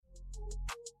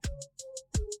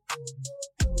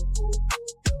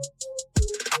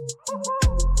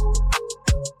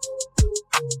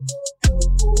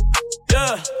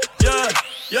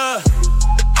Yeah.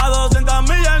 A 200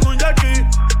 millas en un yaqui.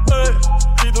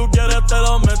 Si tú quieres te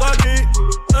lo meto aquí.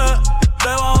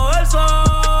 Debajo del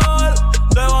sol.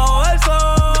 Debajo del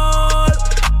sol.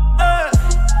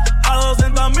 A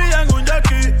 200 millas en un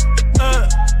yaqui.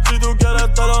 Si tú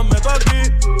quieres te lo meto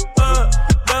aquí.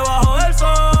 Debajo del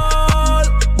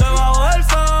sol. Debajo del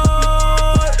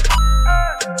sol.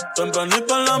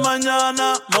 Tempranito en la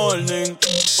mañana, morning.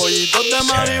 Pollitos de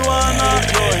marihuana,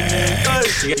 joining.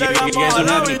 Llegamos a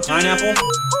la bichi.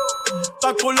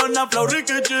 Pa' culona, flow,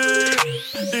 rikichi.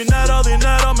 Dinero,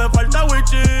 me falta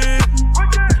wichi.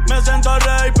 Me siento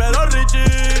rey, pero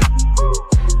richie.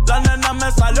 La nena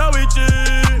me salió bichi.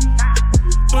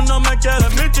 Tú no me quieres,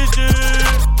 mi chichi.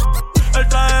 El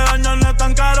traje de baño no es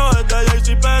tan caro, es de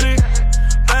J.C. Perry.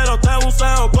 Pero te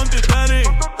buceo con Titani.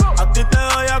 A ti te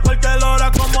doy a cualquier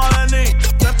hora como a Benny.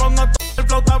 Te pongo el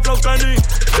flow, Kenny.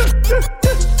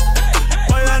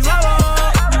 Voy de nuevo.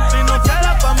 Si no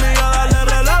quieres pa' mí, yo dale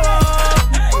relevo.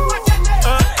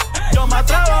 Yo me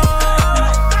atrevo.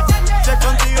 Si es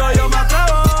contigo, yo me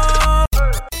atrevo.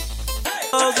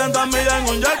 200 millas en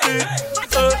un yaqui.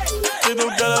 Si tú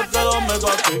quieres, te lo meto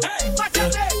aquí.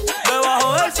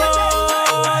 Debajo del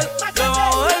sol.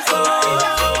 Debajo del sol.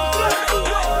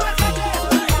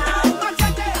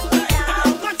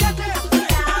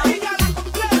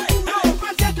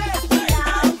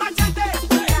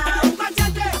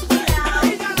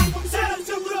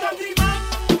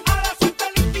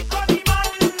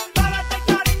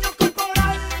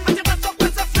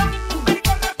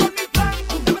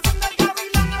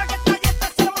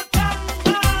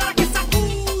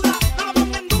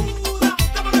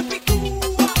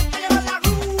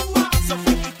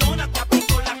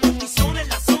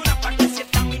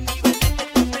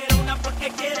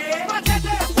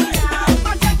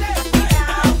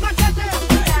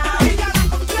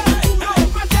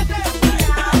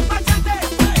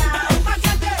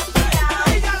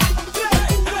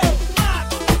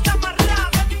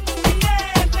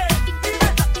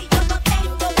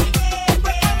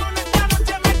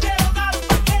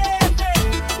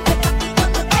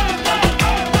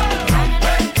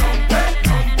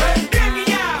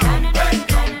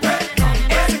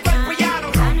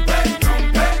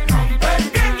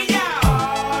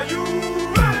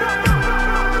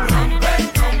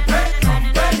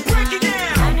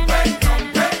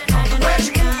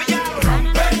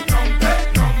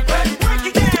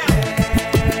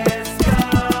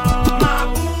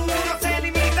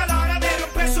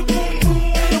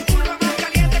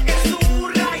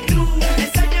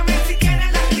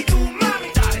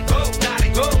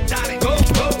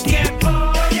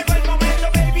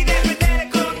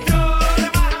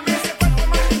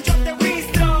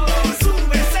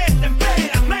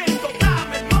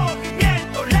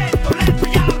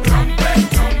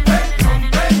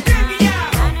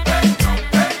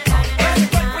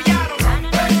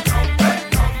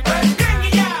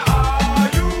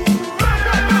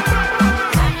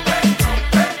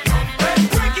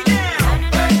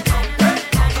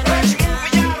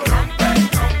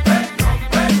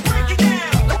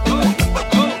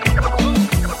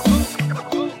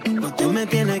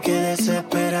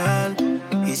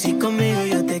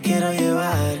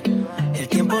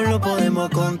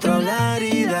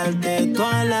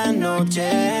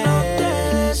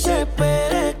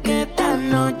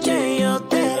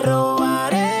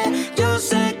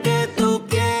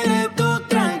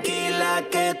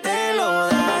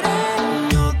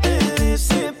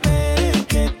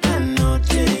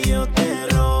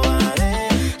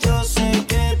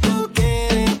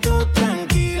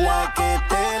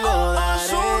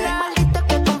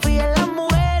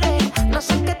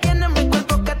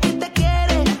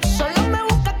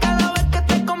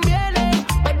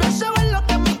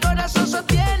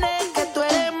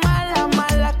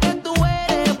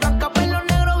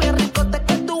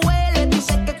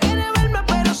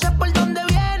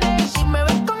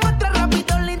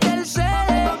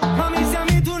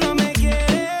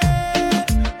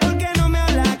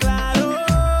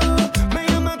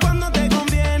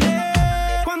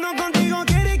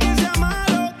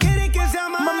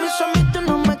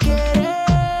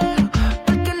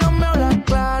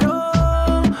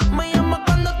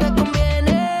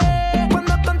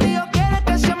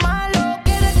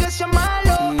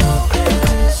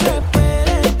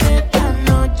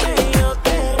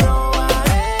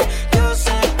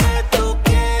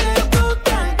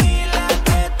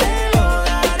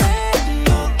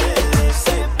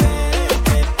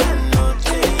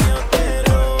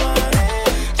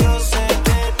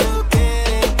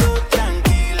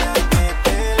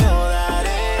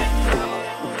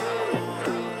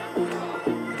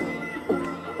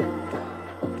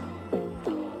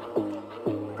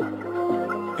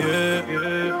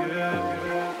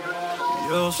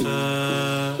 yo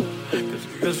sé que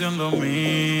sigues siendo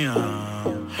mía,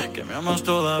 que me amas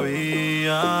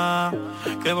todavía,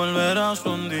 que volverás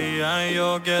un día y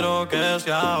yo quiero que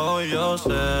sea hoy. Yo sé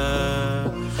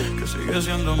que sigues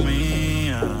siendo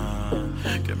mía,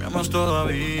 que me amas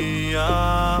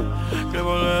todavía, que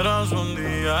volverás un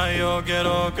día y yo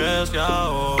quiero que sea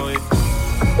hoy.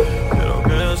 Quiero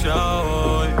que sea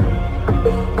hoy,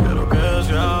 quiero que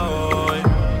sea hoy,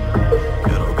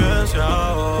 quiero que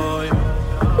sea hoy.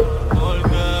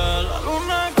 Porque la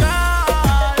luna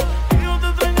cae y yo te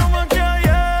extraño más que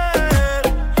ayer.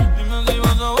 Dime si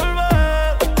vas a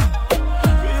volver,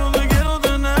 que yo te quiero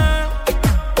tener.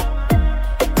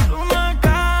 La luna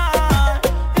cae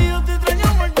y yo te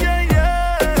extraño más que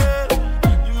ayer.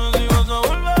 Dime si vas a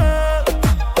volver,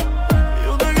 que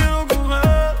yo te quiero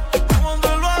coger como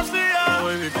te lo hacía.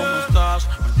 Baby, ¿cómo estás?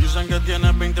 Me dicen que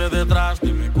tienes 20 detrás.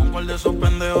 Dime con cuál de esos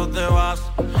pendejos te vas.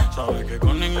 Sabes que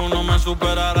con ninguno me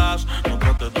superarás. No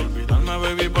trates de olvidarme,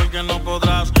 baby, porque no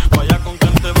podrás. Vaya con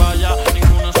quien te vaya,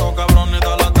 ninguno de esos cabrones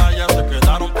da la talla. Se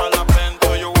quedaron para la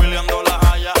frente, yo Williando la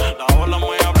haya. Las olas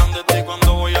me hablan de ti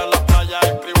cuando voy a la playa.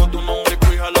 Escribo tu nombre y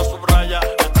cuija la subraya.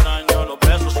 Extraño los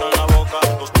besos en la boca,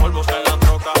 los polvos en la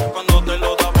troca. Cuando te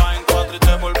lo daba en cuatro y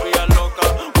te volvías loca.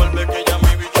 Vuelve que ya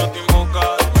mi bicho te invoca.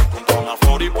 Me compro una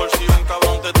 40 por si un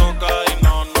cabrón te toca. Y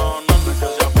no es que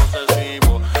sea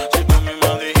posesivo. Si tú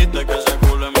misma dijiste que ese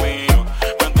culo es mío,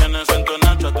 me tienes en tu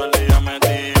nacha todo el día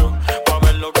metido. Pa'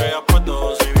 ver lo que has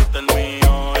puesto si viste el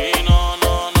mío. Y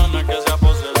no es que sea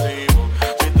posesivo.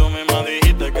 Si tú misma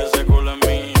dijiste que ese culo es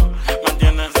mío, me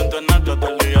tienes en tu nacha todo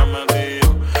el día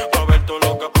metido. Pa' ver todo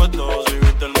lo que has puesto si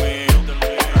viste el mío.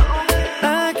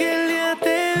 Aquel día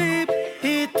te vi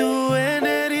y tu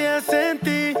energía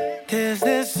sentí.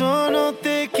 Desde solo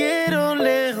te quiero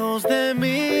lejos de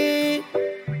mí.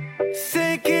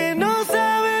 Sé que no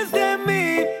sabes de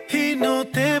mí y no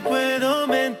te puedo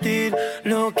mentir.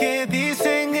 Lo que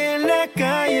dicen en la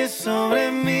calle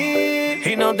sobre mí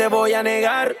y no te voy a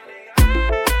negar.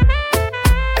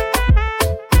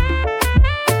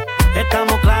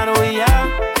 Estamos claros y ya.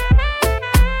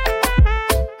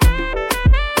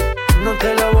 No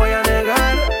te lo voy a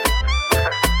negar.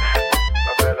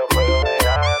 No te lo puedo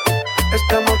negar,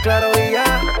 Estamos claros y ya.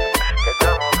 que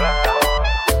estamos claros,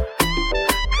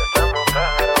 que estamos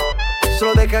claros.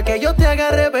 Solo deja que yo te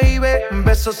agarre, baby.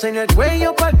 Besos en el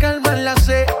cuello pa' calmar la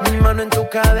sed. Mi mano en tu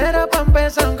cadera pa'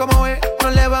 empezar, como ves. No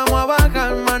le vamos a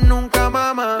bajar más nunca,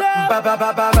 mamá.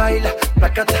 Baila,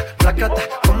 placata, placata.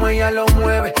 Como ella lo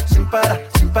mueve, sin parar,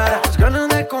 sin parar. Las ganas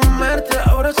de comerte,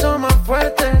 ahora son más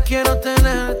fuertes. Quiero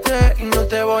tenerte y no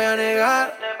te voy a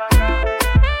negar.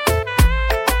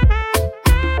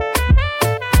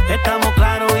 Estamos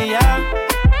claros y ya.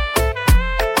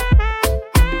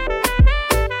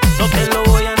 No te lo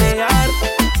voy a negar.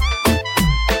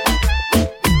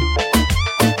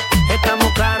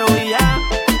 Estamos claros y ya.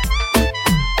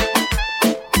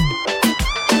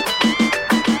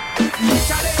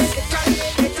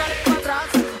 Échale pa' atrás,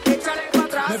 échale pa'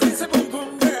 atrás. Me dice pum pum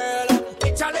girl.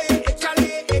 Échale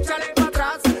pa'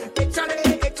 atrás,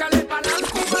 échale pa'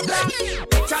 adelante pa' atrás.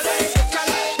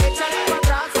 Échale pa'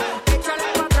 atrás, échale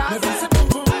pa' atrás. Me dice pum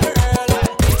pum girl.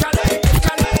 Échale pa'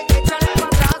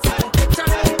 atrás,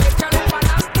 échale pa'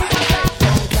 adelante pa' atrás.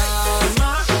 Calma,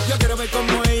 yo quiero ver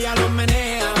cómo ella lo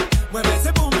menea. Mueve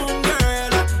ese pum pum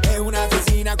girl. Es una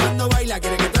asesina cuando baila,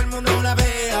 quiere que todo el mundo la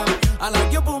vea. I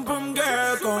like your pum pum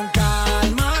girl. Con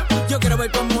calma, yo quiero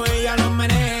ver cómo ella lo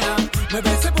menea.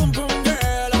 Mueve ese pum pum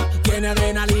girl. Tiene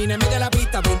adrenalina, mete la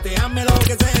pista, ponteame lo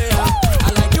que sea.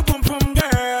 I like your pum pum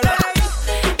girl.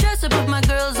 Just to put my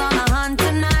girls on the hunt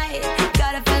tonight.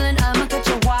 Got a feeling I'ma catch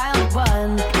a wild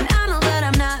one. And I know that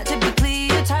I'm not typically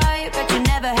your type, but you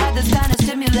never had this kind of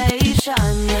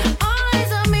stimulation.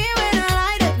 Eyes on me when I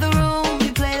light up the room.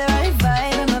 You play the right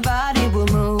vibe and my body will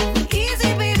move.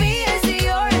 Easy, baby, I see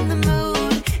you're in the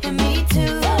mood, and me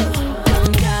too.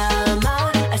 Con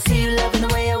calma, I see you loving the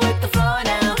way I work the floor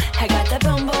now. I got that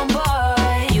boom boom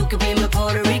boy. You could be my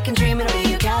Puerto Rican dream, and I'll be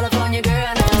your California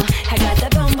girl now. I got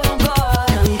that boom boom boy.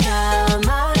 Con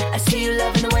calma, I see you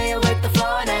loving the way I work the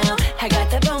floor now. I got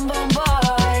that boom boom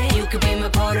boy. You could be my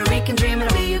Puerto Rican dream, and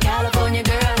I'll be your California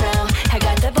girl now. I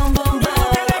got that boom boom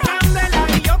boy.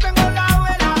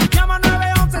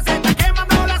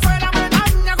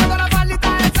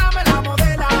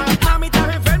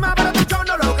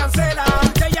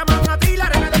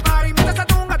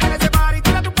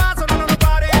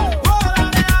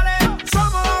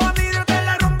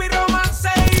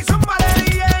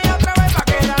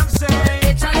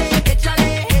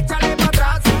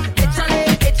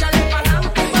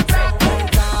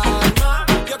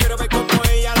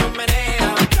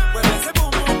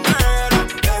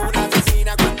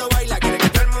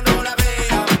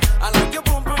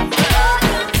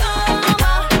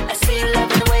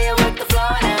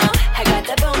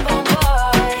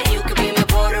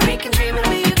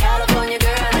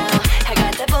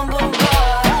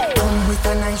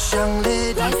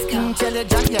 the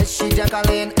job, yes, she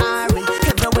Jacqueline Ari.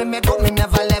 Everywhere me go, me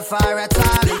never left her at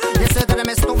all. You said that I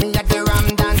miss me at the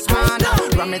Ram Dance Man.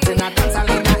 Ram it in a dance, I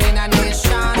in a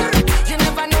nation. You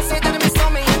never know, say that I miss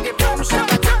me at the boom shop.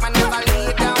 I take my never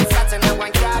lay down flat in a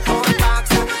one cardboard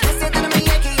box. You said that I'm a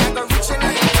Yankee, I go reach in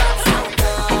the top.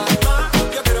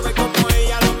 Yo quiero ver como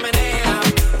ella lo menea.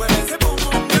 Mueve ese boom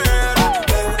boom girl.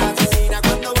 Es una asesina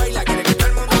cuando baila, quiere que todo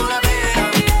el mundo la vea.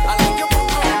 I like your boom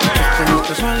boom girl. Esto no es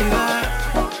casualidad.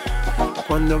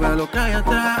 Cuando veo lo que hay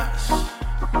atrás.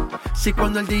 Si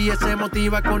cuando el DJ se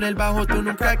motiva con el bajo, tú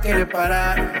nunca quieres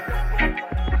parar.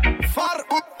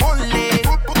 Ponle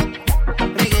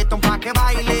reggaeton pa' que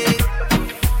baile,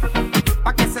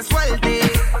 pa' que se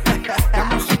suelte. La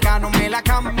música no me la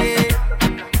cambie.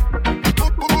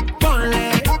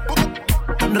 Ponle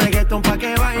reggaeton pa'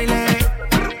 que baile,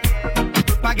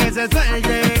 pa' que se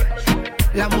suelte.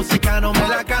 La música no me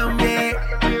la cambie.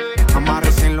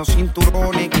 Amarres en los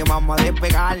cinturones que vamos a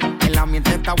despegar. El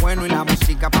ambiente está bueno y la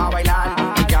música pa' bailar.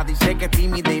 Ella dice que es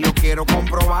tímida y lo quiero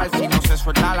comprobar. Si no se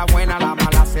suelta la buena, la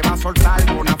mala se va a soltar.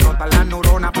 Pon a frotar las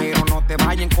neuronas, pero no te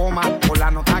vayas en coma. Por la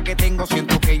nota que tengo,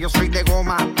 siento que yo soy de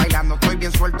goma. Bailando estoy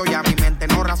bien suelto, ya mi mente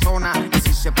no razona. Y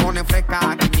si se pone fresca,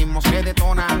 aquí mismo se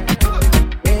detona.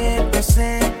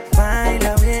 Entonces,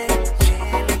 baila bien,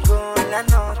 chile con la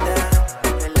nota.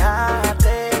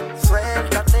 Relájate,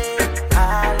 suéltate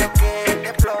a lo que te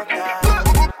explota.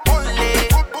 Ponle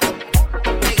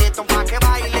reggaeton pa' que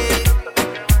baile,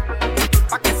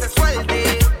 pa' que se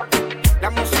suelte. La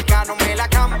música no me la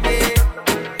cambie.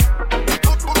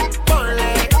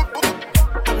 Ponle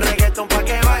reggaeton pa'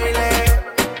 que baile,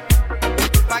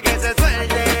 pa' que se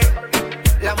suelte.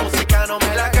 La música no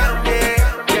me la cambie.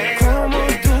 ¿Cómo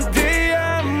tú te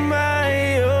llamas?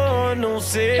 Yo no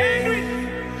sé.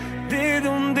 ¿De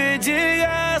dónde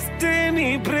llegaste?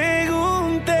 Ni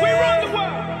pregunté.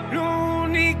 Lo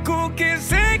único que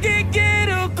sé que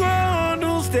quiero con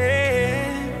usted,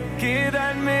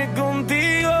 quedarme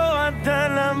contigo hasta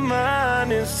el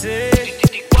amanecer.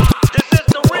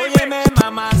 Óyeme,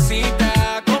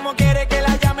 mamacita, ¿cómo quiere que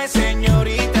la llame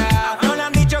señorita? No le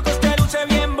han dicho que usted luce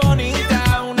bien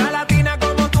bonita. Una latina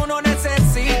como tú no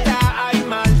necesita. Ay,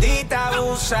 maldita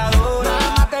abusadora.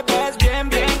 Mamá, te ves bien,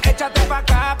 bien. Échate pa'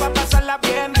 acá pa' pasarla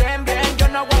bien, bien, bien. Yo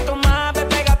no aguanto más, ve,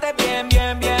 pégate bien,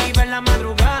 bien, bien. Y ver la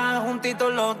madrugada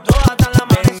juntitos los dos hasta la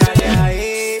amanecer. Dale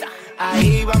ahí,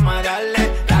 ahí vamos a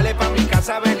darle. Dale pa' mi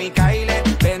casa, ven y caile.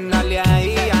 Ven, dale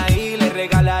ahí, ahí. Le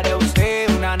regalaré a usted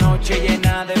una noche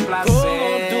llena de placer.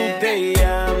 ¿Cómo tú te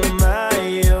llamas?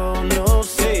 Yo no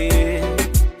sé.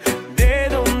 ¿De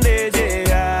dónde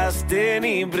llegaste?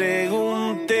 Ni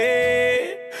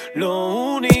pregunté. Lo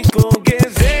único que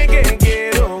sé que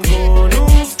quiero con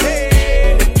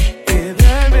usted,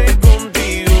 quedarme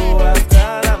contigo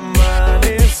hasta el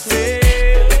amanecer.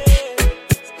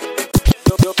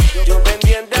 Yo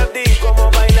pendiente a ti,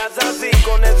 como bailas así,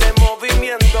 con ese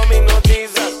movimiento me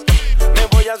hipnotizas. Me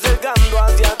voy acercando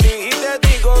hacia ti y te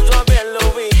digo suave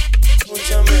lo vi.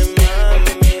 Escúchame,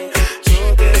 mami, yo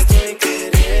te estoy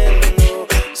queriendo,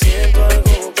 siento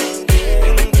algo por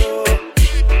dentro.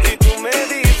 Y tú me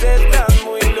dices, estás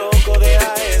muy loco,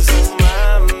 deja eso,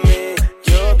 mami.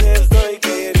 Yo te estoy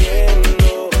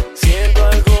queriendo, siento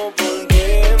algo por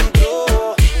dentro.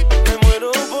 Me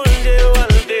muero por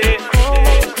llevarte.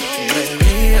 De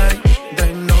día y de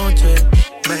noche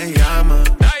me llama.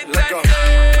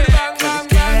 ¿Qué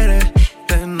quieres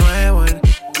de nuevo en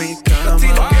mi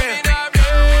cama?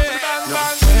 No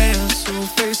fue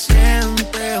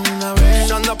suficiente una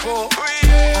vez.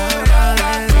 Ahora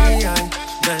de día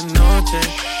y de noche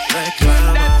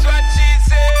reclama.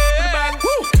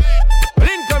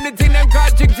 Income the thing them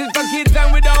call chicks is for kids and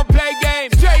we don't play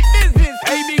games. Straight business,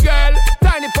 hey big girl,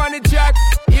 tiny funny jack.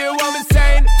 Hear what me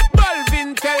saying?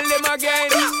 Balvin, tell them again.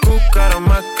 Cúcaro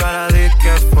más cara de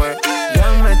que fue.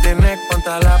 Ya me tienes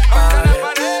contra la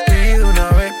pared. Pide una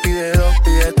vez, pide dos,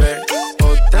 pide tres.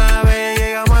 Otra vez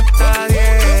llegamos hasta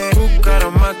 10.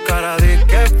 Cúcaro más cara de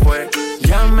que fue.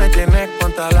 Ya me tienes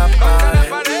contra la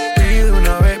pared. Pide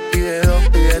una vez, pide dos,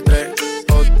 pide tres.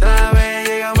 Otra vez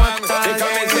llegamos hasta They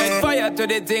come and 10. set fire to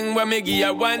the thing when me give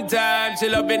her one time. She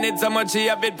loving it so much she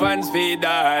have it pants feed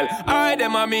all. I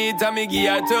them a meet and me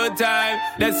give her 2 times.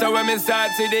 That's how when me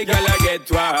start see the girl I get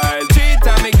wild. 3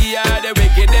 times me give her the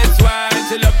wickedest one.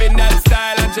 She loving that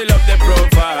style and she love the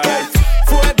profile.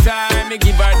 4 times me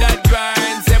give her that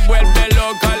grind. Se vuelve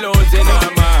loca, los in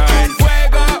her mind.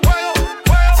 Fuego,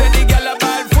 say the girl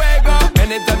about fuego.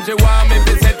 Anytime she want me,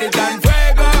 me set it on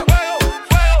fuego.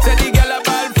 Say the girl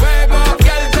about fuego.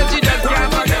 Girl say she just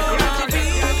can't forget.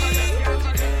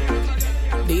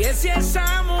 Dije si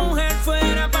esa mujer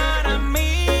fuera para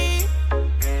mí,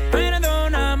 perdón.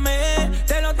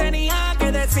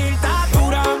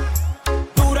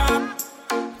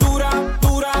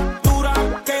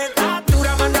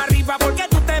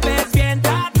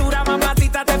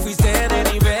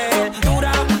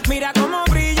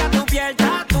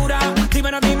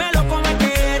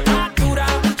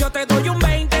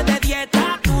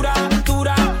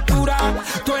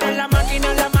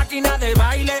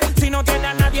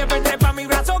 es verte pa' mi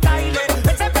brazo caile.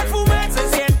 Ese perfume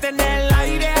se siente en el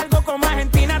aire. Algo como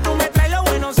Argentina, tú me traes los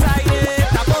Buenos Aires.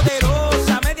 Está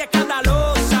poderosa, media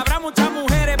escandalosa. Habrá muchas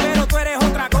mujeres, pero tú eres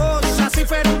otra cosa. Si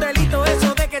fuera un delito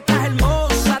eso de que estás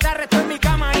hermosa, te arresto en mi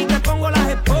cama y te pongo las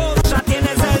esposas.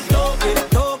 Tienes el toque,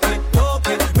 toque,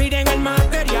 toque. Miren el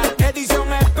material,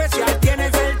 edición especial.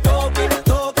 Tienes el toque,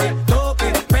 toque,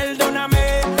 toque.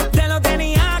 Perdóname, te lo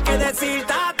tenía que decir.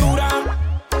 Está dura,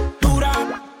 dura,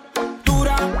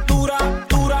 dura, dura,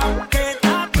 dura. Que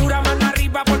está dura, mano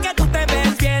arriba porque tú te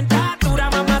ves bien. Está dura,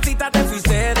 mamacita, te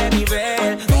fuiste de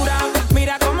nivel. Dura,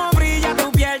 mira cómo brilla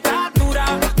tu piel. Está dura,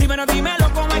 dímelo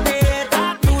cómo es que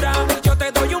está dura. Yo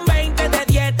te doy un 20 de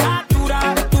 10. Está dura,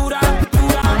 dura,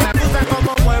 dura. Me gusta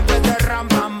cómo mueves de ram,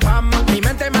 pam, pam. Mi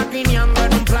mente maquineando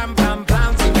en un plan, plan,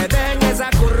 plan. Si me den esa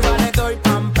curva le doy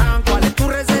pam, pam. ¿Cuál es tu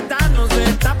receta? No sé,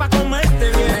 está pa'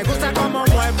 comerte bien. Me gusta cómo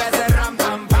mueves de ram,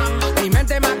 pam, pam. Mi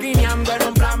mente maquineando en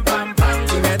un plan, pam, pam.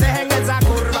 Si me dejen esa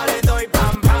curva le doy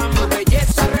pam, pam. Tu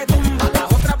belleza retumba, la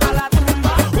otra pa' la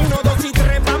tumba. 1, 2 y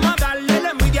 3, vamos a darle la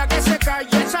envidia que se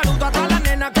calle. Saludo a toda la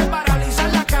nena que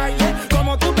paralizan la calle.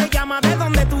 Como tú te llamas, de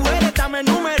dónde tú eres, dame el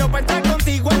número para entrar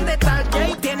contigo en detalle.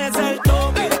 Y tienes el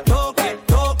toque, toque,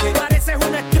 toque. Pareces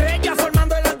una estrella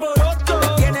formando el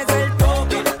alboroto. Tienes el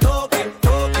toque, toque,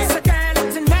 toque. Se cae el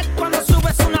internet cuando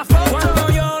subes una foto. Cuando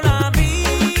yo la vi,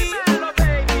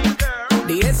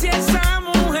 dije si esa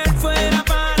mujer fuera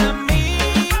para mí.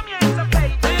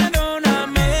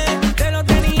 Perdóname, te lo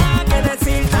tenía que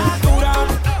decir. Está dura,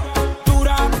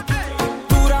 dura,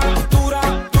 dura, dura,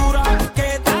 dura.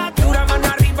 Que está dura, mano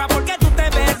arriba porque tú te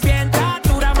ves bien. Está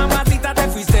dura, mamacita, te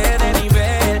fuiste de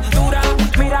nivel. Dura,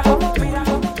 mira cómo, mira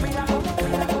cómo, mira cómo.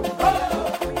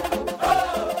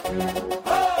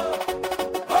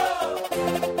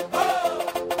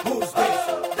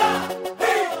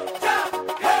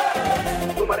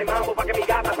 Súmale mambo pa' que mi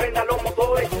gata prenda los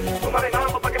motores. Súmale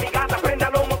mambo pa' que mi gata prenda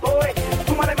los motores.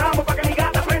 Súmale mambo pa' que mi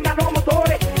gata prenda los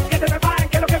motores. Que se preparen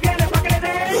que lo que viene es pa' que le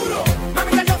den duro.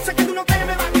 Mamita, yo sé que tú no te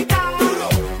me vas a quitar. Duro.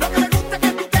 Lo que me gusta es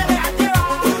que tú te dejas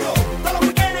llevar. Duro. Todos los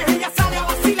weekends ella sale a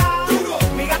vacilar. Duro.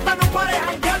 Mi gata no para de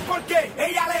janguear porque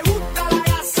ella le gusta la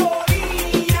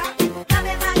gasolina.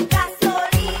 Dame más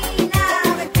gasolina.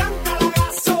 Como le encanta la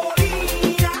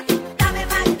gasolina. Dame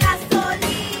más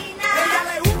gasolina. Ella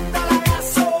le gusta la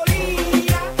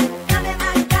gasolina. Dame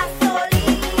más gasolina.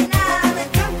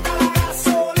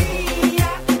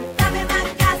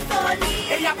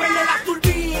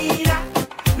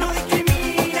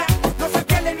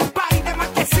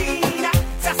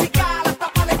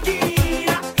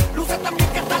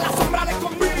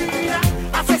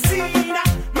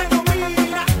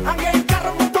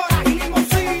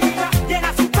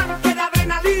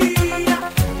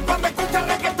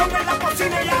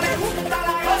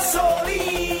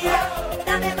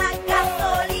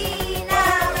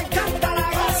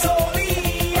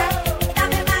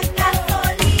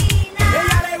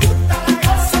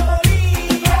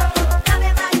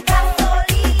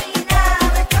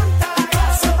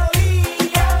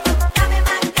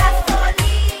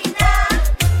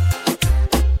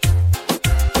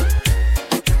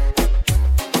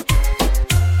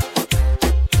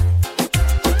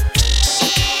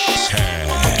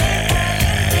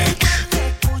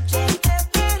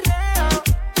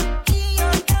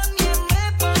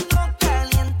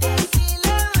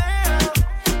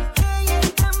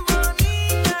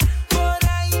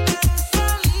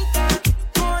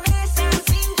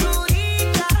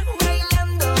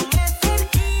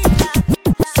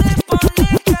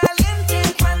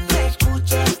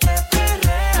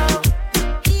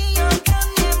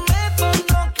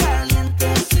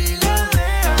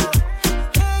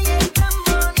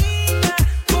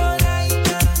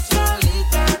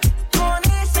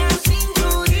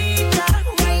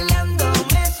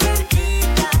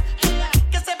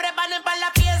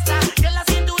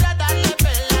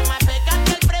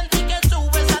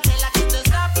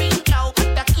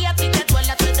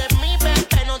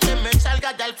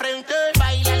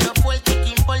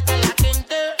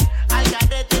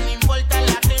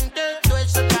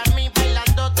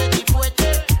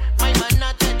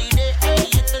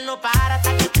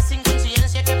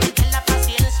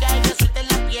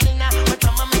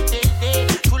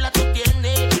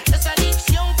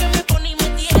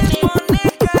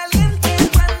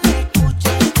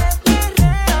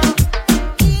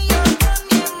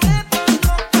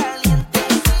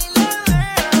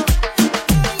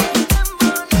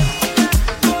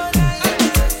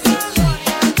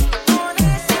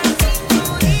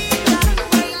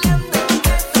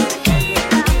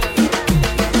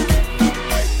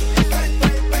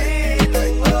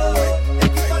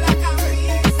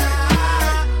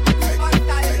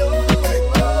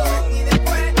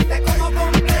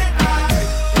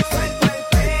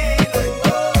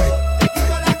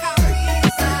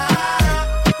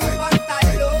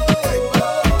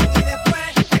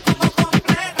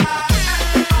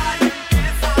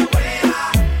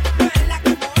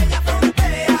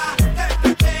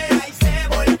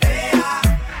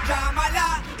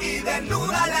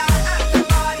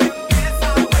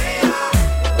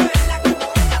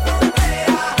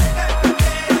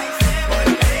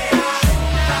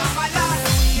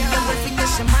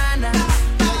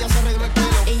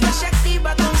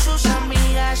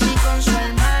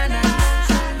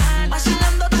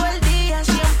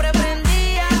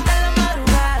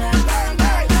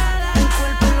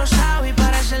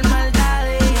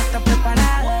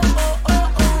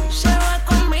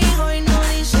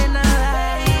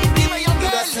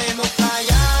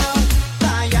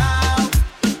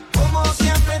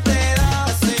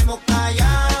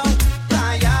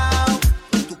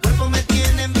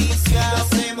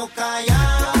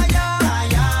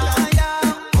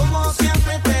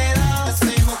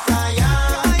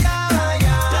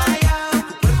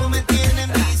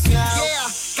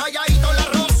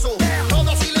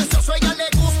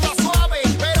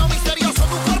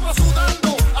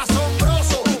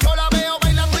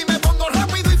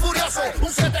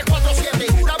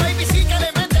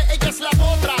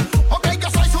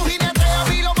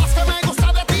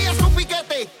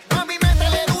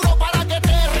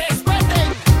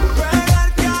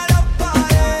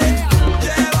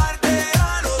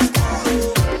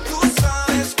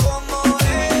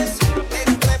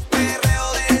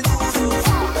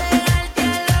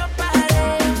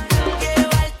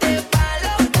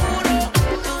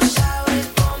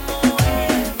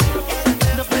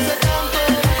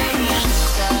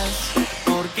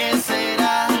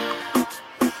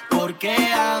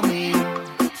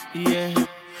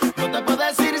 No te puedo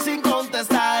decir sin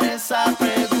contestar esa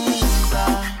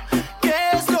pregunta. ¿Qué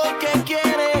es lo que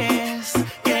quieres?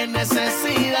 ¿Qué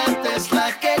necesidad es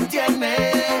la que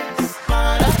tienes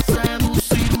para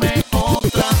seducirme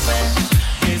otra vez?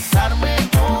 Besarme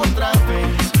otra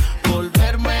vez,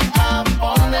 volverme a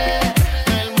poner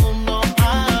el mundo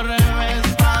al revés,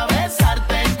 para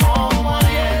besarte como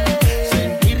ayer,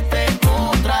 sentirte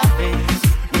otra vez,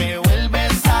 me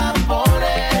vuelves a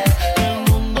poner el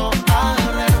mundo al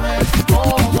revés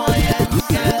como ayer.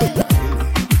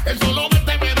 El solo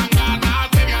verte me dan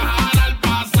ganas de viajar al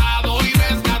pasado y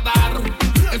rescatar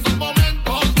esos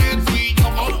momentos que tú y yo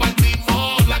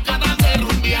compartimos, las ganas de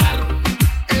rumbear.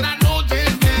 Eran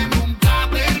noches de nunca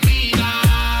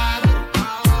terminar.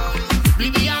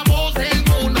 Vivíamos en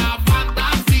una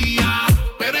fantasía,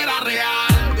 pero era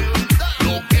real.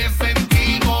 Lo que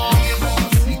sentimos,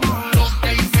 lo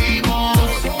que hicimos.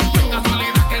 Qué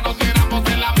casualidad que nos viéramos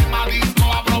en la misma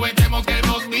disco. Aprovechemos que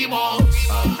nos vimos.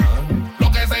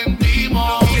 Lo que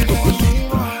sentimos,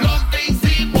 lo que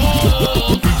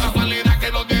hicimos. Qué casualidad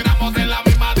que nos viéramos en la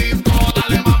misma disco.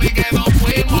 Dale mami que nos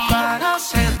fuimos. Para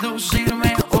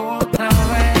seducirme otra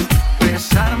vez,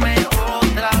 besarme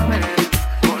otra vez,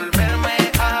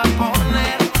 volverme a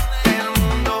poner el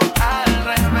mundo al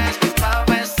revés, para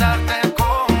besarte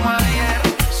como ayer,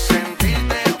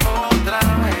 sentirte otra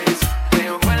vez,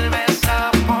 te vuelves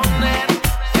a poner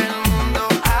el mundo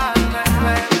al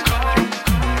revés.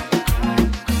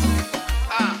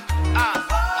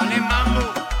 Dale mambo,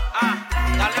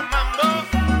 dale mambo.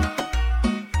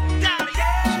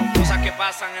 Son cosas que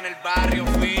pasan en el barrio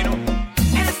fino.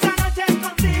 Esta noche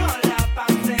contigo la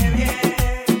pasé bien.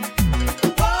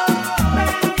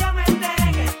 Pero yo me enteré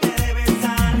que te debes a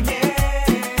alguien.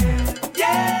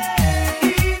 Y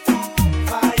tú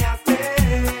fallaste.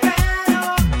 Pero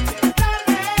es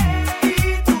tarde. Y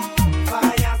tú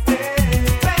fallaste.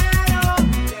 Pero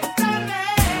es tarde.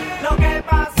 Lo que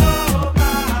pasó,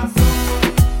 pasó.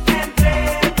 Entre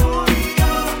tú y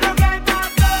yo. Lo que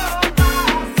pasó,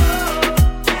 pasó.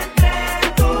 Entre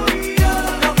tú y yo.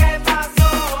 Lo que pasó,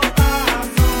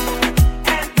 pasó.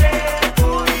 Entre tú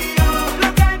y yo. Lo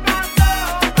que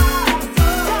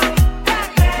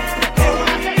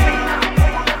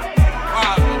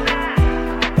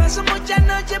Paso muchas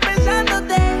noches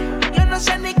pensándote. Yo no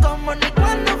sé ni cómo ni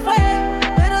cuándo fue,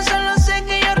 pero solo sé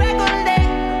que yo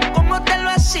recordé cómo te lo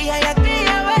hacía y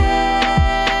aquella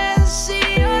vez. Si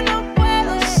yo no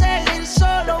puedo seguir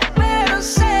solo, pero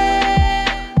sé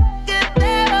que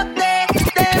te boté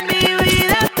de mi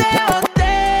vida, te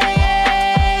boté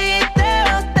y te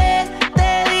boté. Te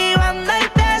di banda y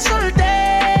te solté.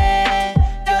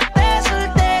 Yo te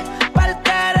solté pa'l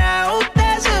carajo,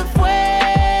 usted se fue.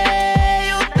 Y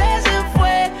usted se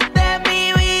fue de mi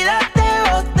vida, te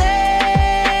boté.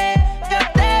 Yo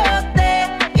te boté,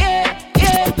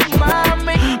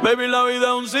 mami. Baby, la vida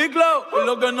es un ciclo y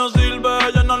lo que no sirve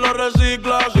ella no lo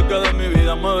recicla. Así que de mi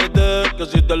vida muévete, que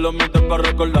si te lo metes para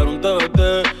recordar un TBT.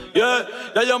 Yeah,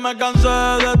 ya yo me cansé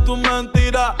de tus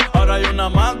mentiras. Ahora hay una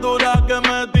más dura que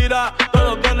me tira.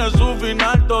 Todo tiene su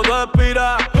final, todo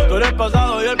expira. Tú eres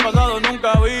pasado y el pasado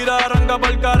nunca vira. Arranca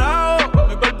pa'l carajo,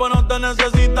 mi cuerpo no te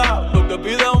necesita. Lo que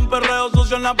pide es un perreo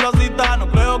sucio en la placita. No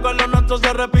creo que lo nuestro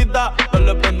se repita. Yo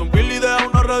le prendo un pili y deja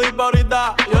uno ready pa'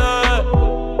 ahorita. Yeah.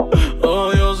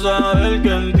 Odio saber que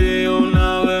en ti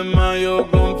una vez más yo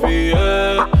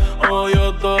confié.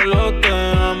 Odio todo lo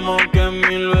que amo, que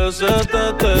mil veces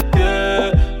te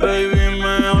testé. Baby,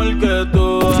 mejor que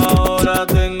tú ahora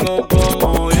tengo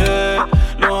como 10.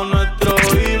 Lo nuestro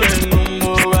vive en un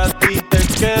Bugatti, te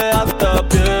quedaste a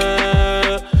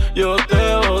pie. Yo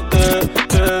te boté,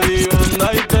 te di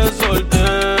banda y te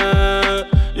solté.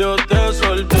 Yo te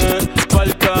solté,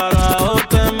 pa'l carajo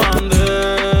te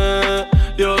mandé.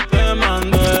 Yo te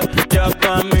mandé, ya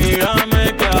pa' amiga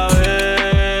me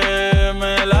clavé.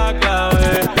 Me la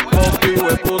clavé, papi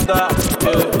hueputa.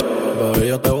 Baby,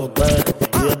 yo te boté.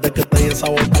 Y desde que te hice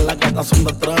botar, las gatas son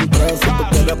de 3 en 3. Si tú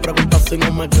quieres preguntar si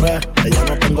no me crees, ella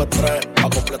no tengo estrés. Pa'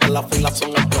 completar la fila son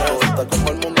el 3. Viste como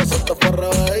el mundo se te fue al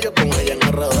revés. Yo con ella en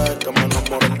RD, que me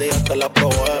enamoré el día que la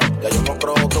probé. Ya yo no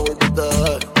creo que volviste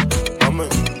de mami,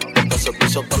 porque ese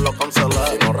piso te lo cancelé.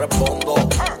 Si no respondo,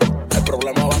 el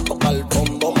problema va a tocar el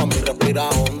fondo. Mami, respira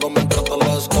hondo mientras te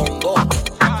lo escondo.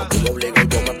 Contigo obligo y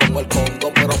yo me pongo el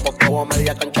fondo, pero poco a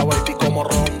media cancha baby como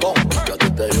rondo. Yo a ti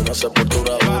te di una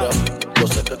sepultura dura. Yo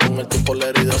sé que con el tiempo la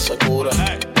herida se cura.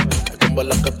 Es con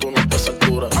verdad que tú no te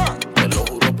altura. Te lo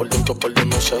juro por Dios que por Dios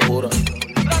no se jura.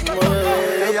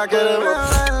 Ella quiere beber,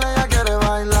 ella quiere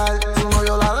bailar. Su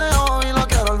novio la dejó y lo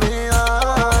quiere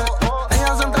olvidar.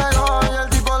 Ella se entregó y el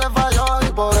tipo le falló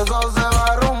y por eso se va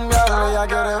a rumbear. Ella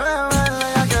quiere beber,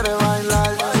 ella quiere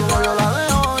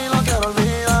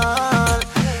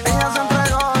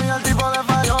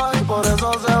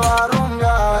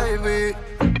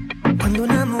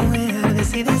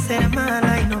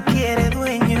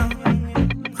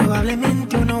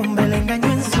Probablemente un hombre le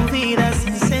engañó en su vida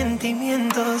sin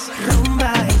sentimientos.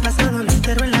 Rumba, el pasado lo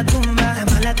enterró en la tumba. La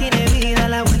mala tiene vida,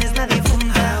 la buena es la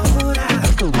difunta. Ahora,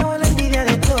 como la envidia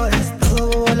de todas,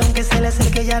 todo lo aunque se le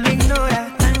acerque ya lo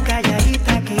ignora. Tan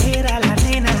calladita que era la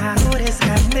nena, ahora es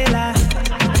candela.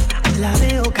 La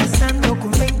veo cazando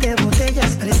con 20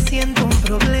 botellas, presiento un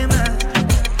problema.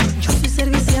 Yo soy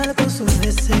servicial con sus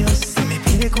deseos. Se me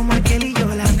pide como aquel y yo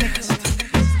la mezclo.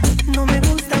 No me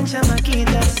gustan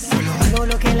chamaquitas, solo hago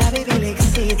lo que la baby le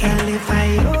excita. Él le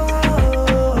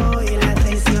falló y la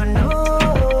traicionó.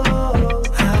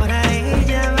 Ahora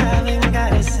ella va a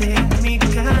vengarse en mi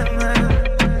cama.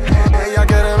 Ella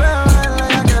quiere beber,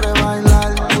 ella quiere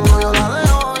bailar. Su novio la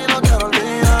dejó y no quiero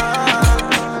olvidar.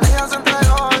 Ella se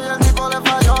entregó y el tipo le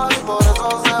falló y por eso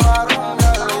se va a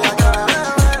rumbear. Ella quiere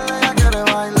beber, ella quiere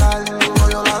bailar. Su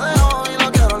novio la dejó y no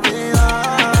quiero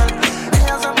olvidar.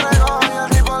 Ella se entregó y el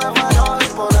tipo le falló y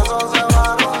por eso se va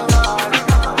a rumbear.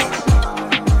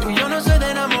 Yo no sé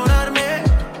de enamorarme,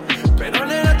 pero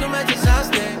nena tú me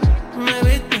hechizaste. Me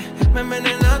viste, me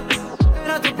envenenaste.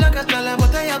 Era tu placa hasta la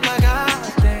botella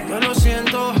apagaste. Yo lo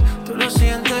siento, tú lo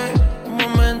sientes. Un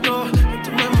momento en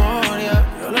tu memoria.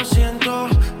 Yo lo siento,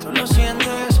 tú lo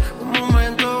sientes. Un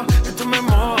momento en tu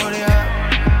memoria.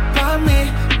 Pa'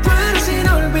 mí, tú eres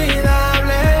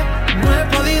inolvidable. No he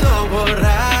podido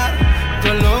borrar tu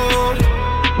olor.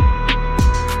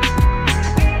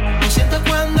 Lo siento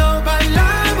cuando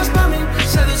bailabas pa' mí,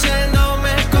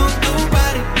 seduciéndome con tu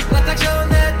body. La atracción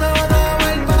de todo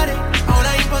el party.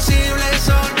 Ahora imposible es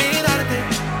olvidarte.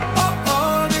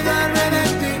 Olvidarme de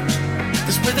ti.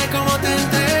 Después de cómo te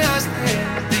entregaste,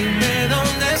 dime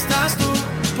dónde estás tú,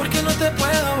 porque no te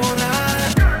puedo borrar.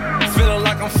 Feeling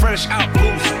like I'm fresh out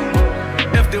booth.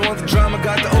 If they want the drama,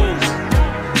 got the ooze.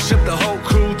 Ship the whole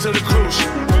crew to the cruise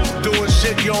ship. Doing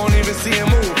shit you don't even see him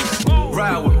move.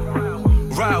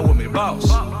 Ride with me, boss.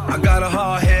 I got a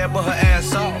hard head, but her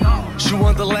ass off. She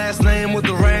want the last name with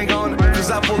the ring on it.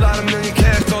 Cause I pulled out $1 million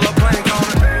cash, told her plank on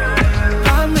it.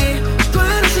 Pa' mí, tú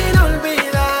eres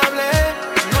inolvidable.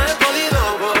 No he podido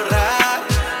borrar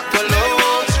tu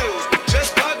olor.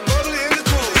 Just pop bubbly in the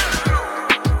cruise.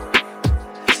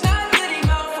 It's not letting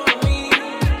go for me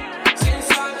since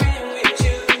I've been with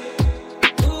you.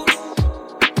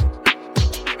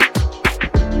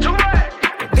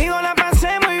 Contigo la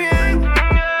pasé muy bien.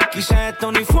 Quizás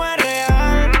esto ni fue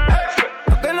real.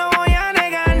 No te lo voy a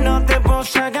negar, no te puedo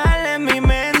sacar de mi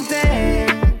mente.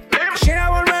 Quisiera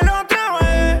volver otra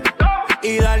vez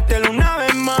y dártelo una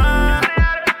vez más.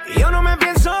 Y yo no me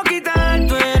pienso quitar,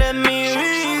 tú eres mi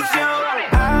vicio.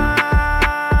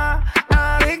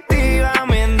 Adictiva,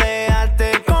 me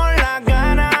dejaste con las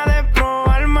ganas de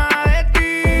probar más de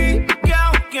ti.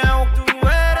 Tú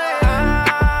eres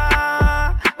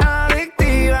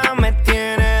adictiva, me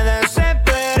tienes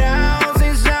desesperado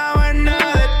sin saber nada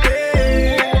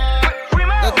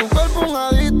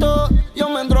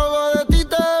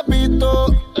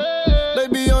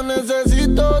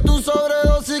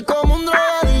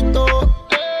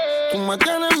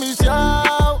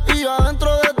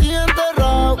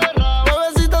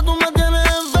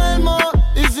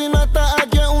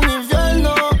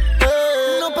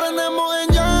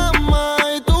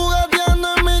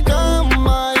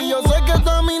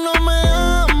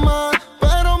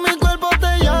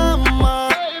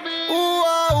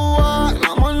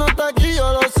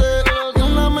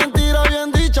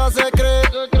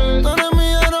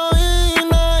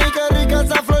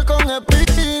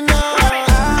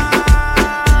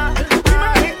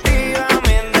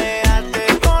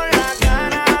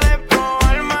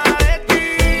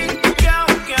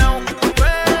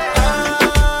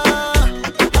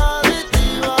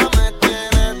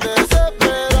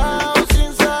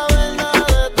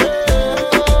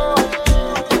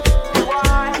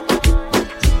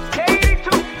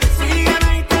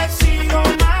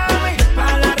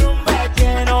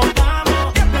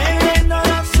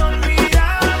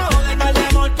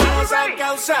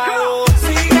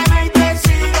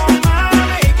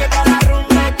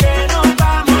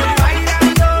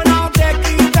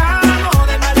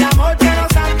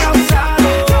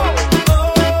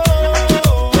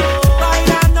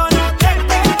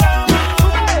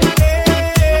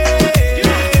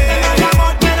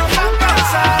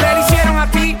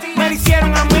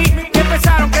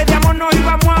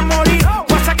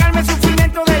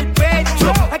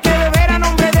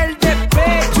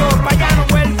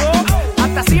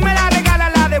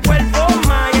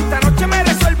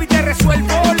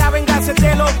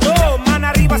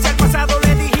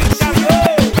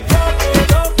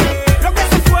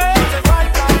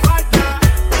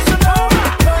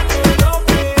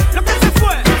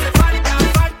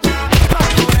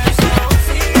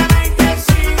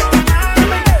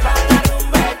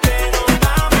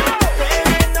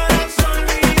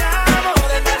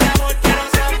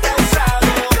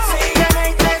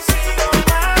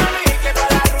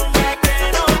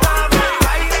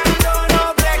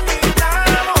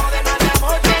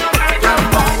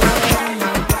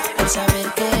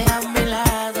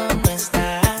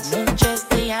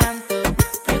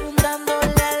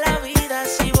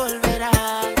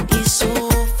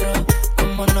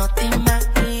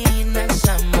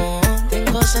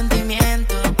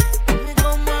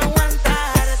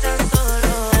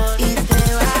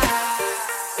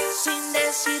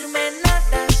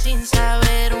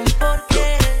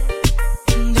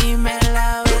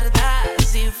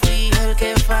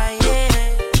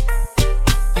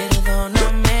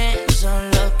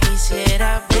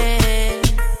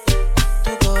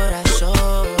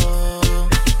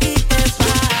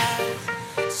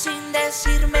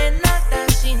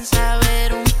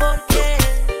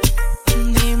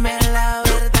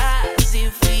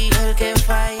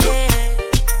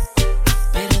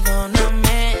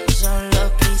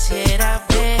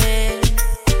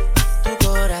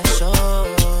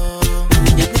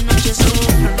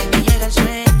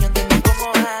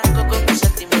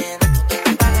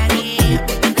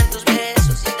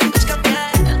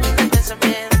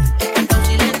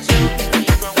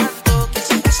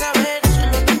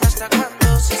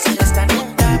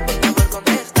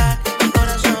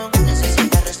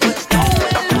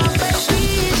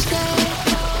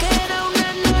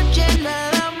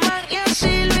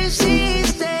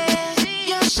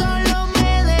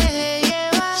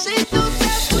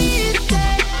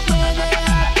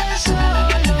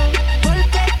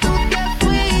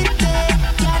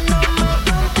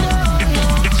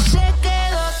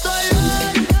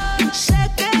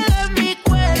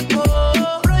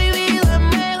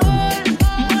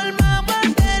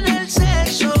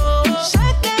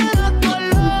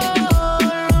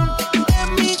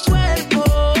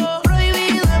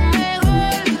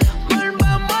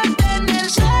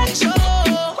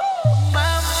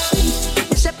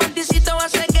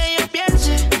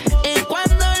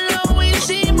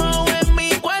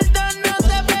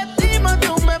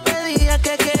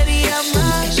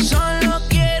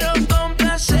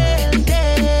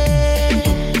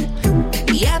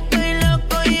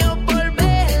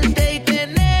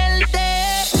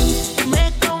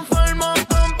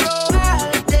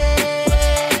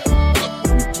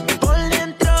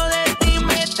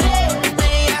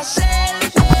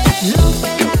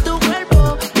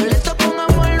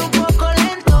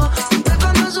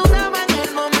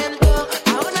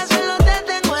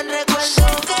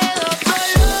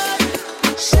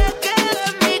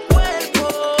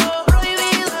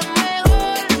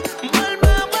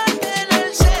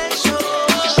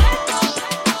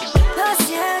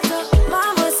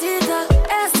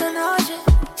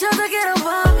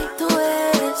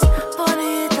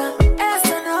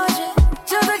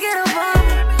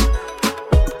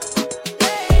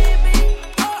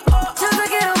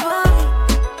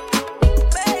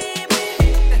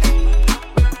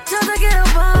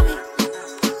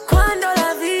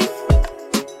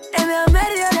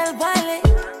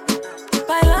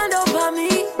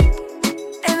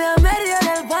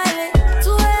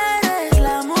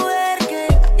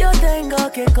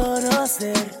que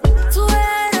conocer. Tú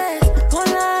eres con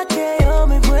la que yo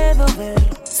me puedo ver.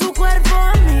 Su cuerpo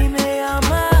a mí me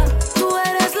llama. Tú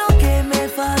eres lo que me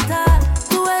falta.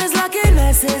 Tú eres la que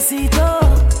necesito.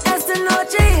 Esta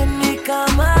noche en mi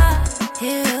cama.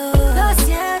 Lo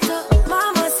siento,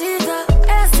 mamacita.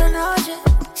 Esta noche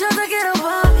yo te quiero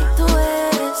pa' mí. Tú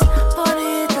eres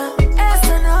bonita.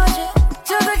 Esta noche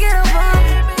yo te quiero pa'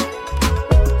 mí.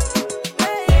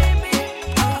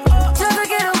 Yo te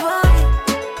quiero pa' mí.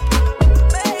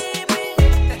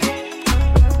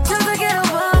 Yo te quiero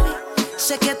pa' mí.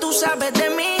 Sé que tú sabes de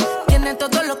mí. Tienes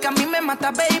todo lo que a mí me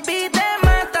mata, baby. Te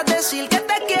mata decir que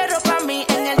te quiero pa' mí.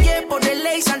 En el jet por el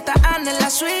ley, Santa Ana en la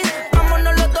suite.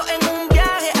 Vámonos los dos en un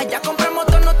viaje. Allá compramos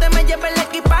todo, no te me lleves el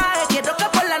equipaje. Quiero que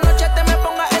por la noche te me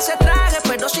ponga ese traje,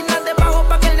 pero sin nada debajo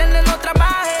pa' que el nene no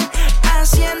trabaje.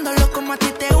 Haciéndolo como a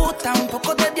ti te gusta. Un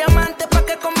poco de diamante pa'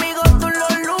 que conmigo tú lo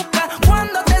lucas.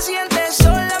 Cuando te sientes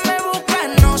sola me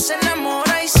buscas. No se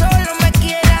enamora y solo me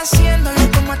quiere. Haciéndolo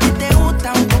como a ti te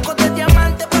gusta. Un poco de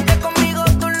diamante pa' que conmigo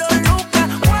tú lo lucas.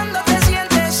 Cuando te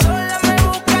sientes sola me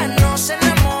buscas. No se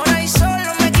enamora y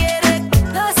solo me quiere.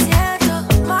 Lo siento,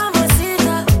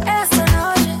 mamacita. Esta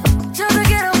noche yo te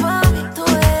quiero pa' mí. Tú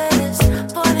eres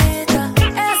bonita.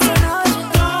 Esta noche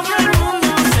Todo el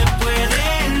mundo se puede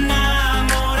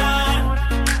enamorar.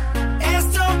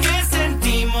 Esto que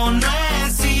sentimos no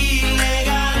es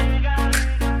ilegal.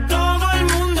 Todo el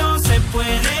mundo se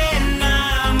puede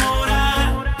enamorar.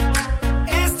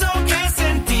 Esto que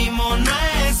sentimos no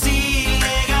es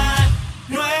ilegal.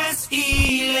 No es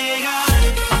ilegal.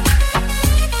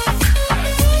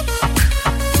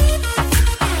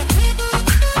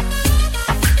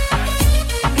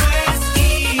 No es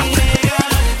ilegal.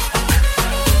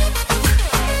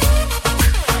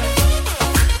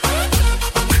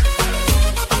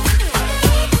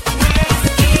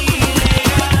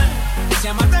 Si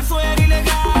amarte fuera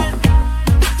ilegal,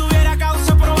 tuviera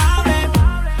causa probable,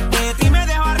 de ti me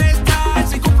dejo arrestar.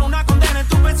 Si cumplo una condena en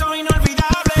tu peso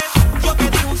inolvidable. Yo que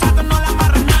di un salto no la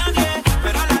amarra nadie,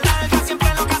 pero a la larga siempre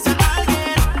lo que hace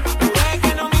alguien. Juré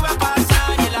que no me iba a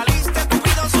pasar y en la lista de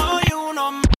Cupido soy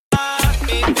uno más.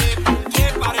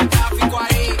 ¿Quién para el tráfico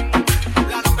ahí?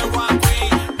 La number one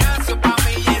queen, nació pa'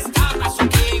 mí y está a su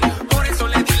king. Por eso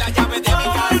le di la llave de mi casa.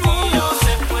 Todo el mundo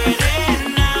se puede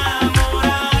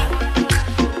enamorar.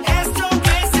 Esto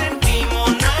que sentimos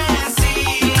no es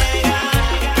ilegal.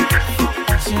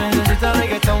 Si necesitas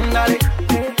reggaetón, dale.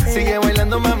 Sigue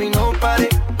bailando, mami, no pare.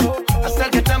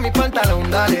 Acércate a mi pantalón,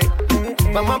 dale.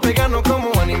 Vamos a pegarnos como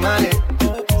animales.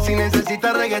 Si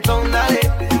necesitas reggaetón, dale.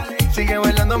 Sigue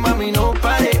bailando, mami, no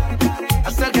pare.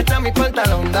 Acércate a mi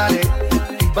pantalón, dale.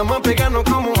 Vamos a pegarnos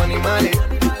como animales.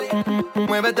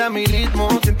 Muévete a mi ritmo,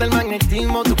 siente el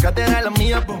magnetismo. Tu cadera es la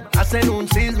mía, po, hacen un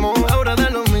sismo. Ahora da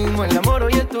lo mismo, el amor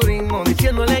y el turismo.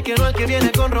 Diciéndole que no al que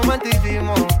viene con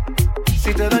romanticismo.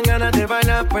 Si te dan ganas de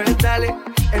bailar, pues dale.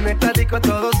 En esta disco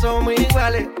todos somos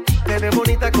iguales. Te ves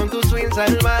bonita con tu swing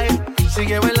salvaje.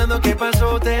 Sigue bailando, ¿qué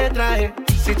pasó? Te traje.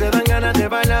 Si te dan ganas de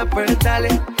bailar, pues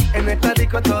dale. En esta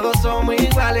disco todos somos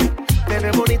iguales. Te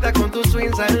ves bonita con tu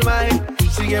swing salvaje.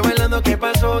 Sigue bailando, ¿qué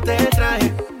pasó? Te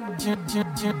traje.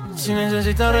 Si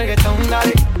necesitas reggaetón,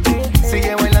 dale.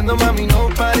 Sigue bailando, mami, no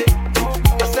pare.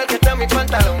 Acércate a mi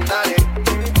pantalón, dale.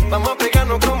 Vamos a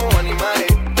pegarnos como animales.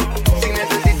 Si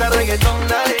necesitas reggaetón,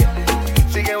 dale.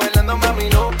 Sigue bailando, mami,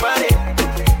 no pare.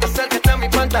 Acércate a mi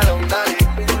pantalón, dale.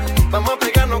 Vamos a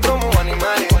pegarnos como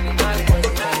animales.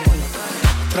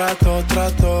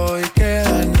 Trato y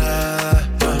queda nada.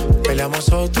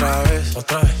 Peleamos otra vez.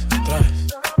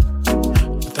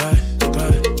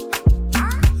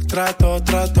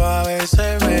 Trato, a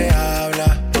veces me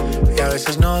habla y a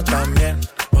veces no tan bien.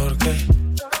 ¿Por qué?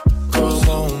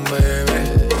 Como un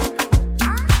bebé.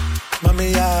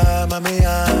 Mami ya,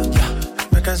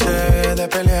 me cansé de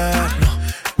pelear.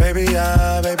 Baby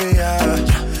ya,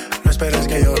 no esperes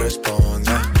que yo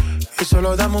responda. Y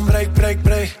solo dame un break.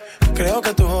 Creo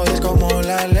que tú jodes como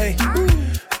la ley.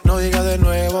 No digas de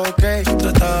nuevo, ok.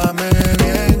 Trátame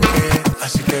bien,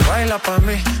 así que baila pa'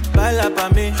 mí.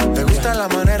 Me gusta la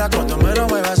manera cuando me lo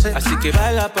muevas así. Así que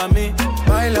baila pa' mí.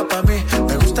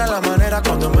 Me gusta la manera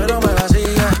cuando me lo muevas así.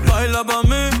 Baila pa'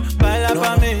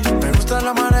 mí. Me gusta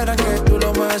la manera en que tú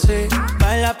lo mueves así.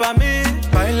 Baila pa' mí.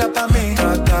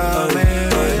 Trátame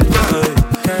bien.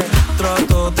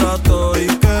 Trato y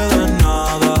queda en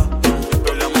nada.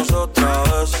 Peleamos otra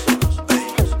vez.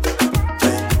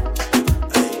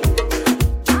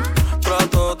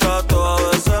 Trato, a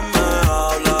veces me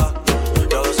habla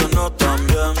y a veces no tan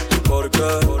bien. ¿Por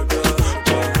qué?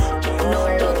 No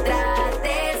lo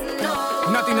trates,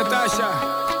 no. Nati Natasha,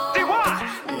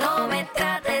 No me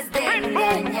trates de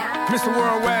engañar. Mr.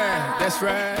 Worldwide. away, that's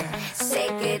right. Sé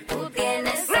que tú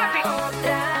tienes a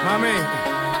otra. Mami,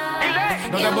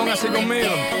 no te pongas así conmigo.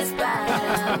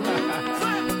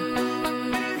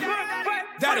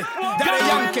 Daddy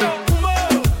Yankee.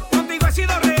 Contigo he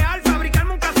sido real,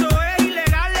 fabricarme un caso es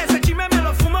ilegal. Ese chisme me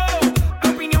lo fumo, tu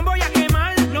opinión voy a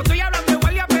quemar. No estoy hablando de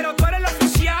guardia, pero tú eres el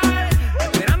oficial.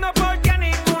 Esperando porque a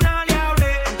ninguna le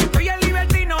hable. Estoy en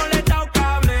libertad y no le he dado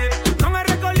cable. Con el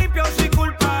récord limpio soy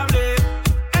culpable.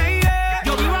 Ey,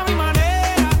 yo vivo a mi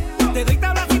manera. Te doy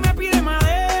tabla si me pide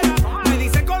madera. Me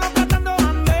dicen colocando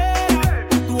bandera.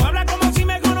 Tú hablas como si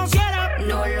me conocieras.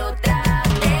 No lo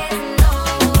trates, no.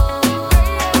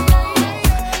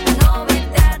 No me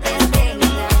trates de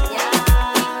engañar.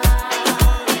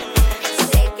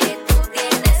 Sé que tú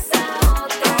tienes a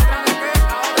otra.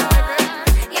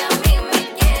 Y a mí me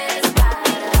quieres para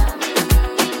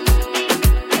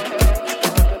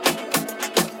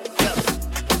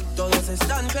Todos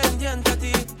están pendientes a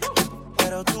ti,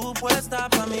 pero tú puesta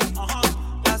pa' mí,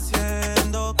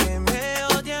 haciendo que me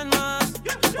odien más,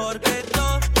 porque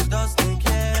todos te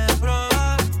quieren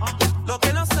probar. Lo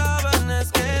que no saben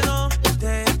es que no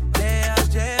te dejas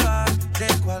llevar de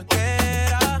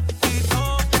cualquiera, y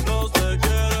todos te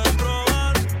quieren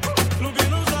probar. Lo que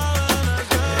no saben es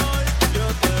que hoy yo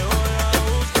te voy a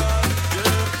buscar.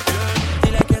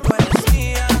 Dile que tú eres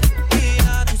mía,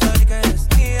 mía, tú sabes que eres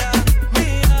mía,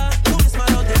 mía, tú misma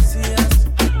lo decías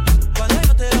cuando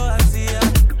yo te lo hacía.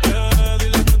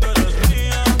 Dile que tú eres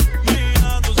mía, mía,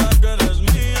 tú sabes que eres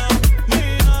mía,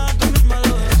 mía, tú misma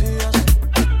lo decías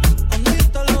cuando yo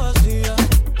te lo hacía.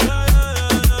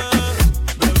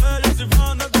 Bebé, yo soy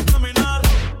fan de tu caminar,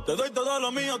 te doy todo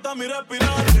lo mío hasta mi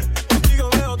respirar. Contigo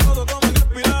veo todo como en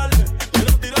espiral.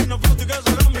 Quiero tirarnos fotos y que se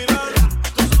hagan mirar.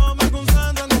 Tus ojos me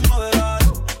concentran con moderar.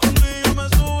 Contigo me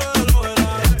sube a lo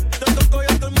velar. Te toco y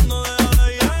hasta el mundo deja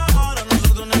de llegar. A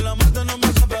nosotros ni la muerte nos va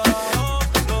a separar.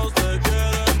 Todos te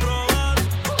quieren probar.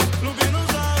 Lo que no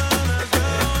saben es que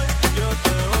hoy yo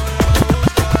te voy a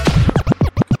buscar.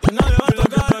 Que nadie va a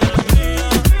tocar. Eres mía,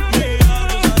 mía,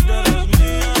 tú sabes que eres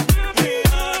mía, mía, tú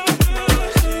me lo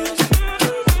decías cuando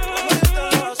yo te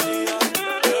lo hacía.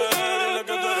 Dile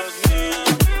que tú eres mía,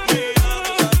 mía,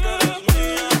 tú sabes que eres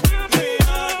mía, mía, tú me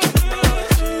lo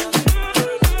decías cuando yo te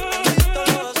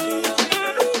lo hacía.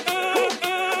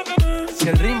 Si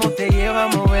el ritmo te lleva a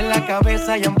mover la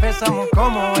cabeza, ya empezamos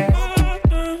como es.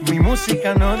 Mi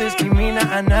música no discrimina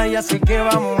a nadie, así que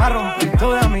vamos a romper.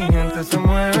 Toda mi gente se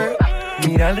mueve,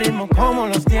 mira el ritmo como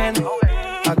los tiene.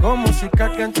 Hago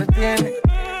música que entretiene.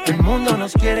 El mundo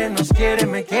nos quiere,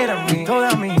 me quiere a mí.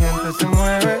 Toda mi gente se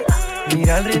mueve,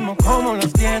 mira el ritmo como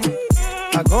los tiene.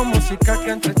 Hago música que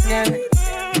entretiene.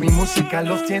 Mi música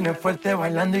los tiene fuerte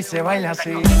bailando y se baila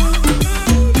así.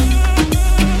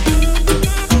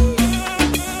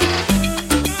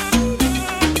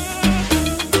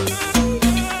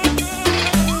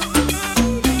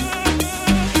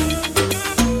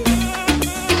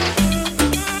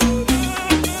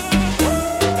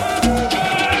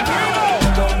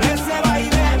 Con ese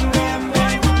vaivén, ven,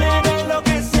 ven, me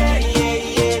enloquece, yeah,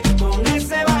 yeah. Con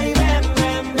ese vaivén,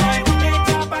 ven, ven,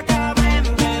 echa pa' acá, ven,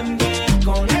 ven, ven.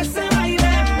 Con ese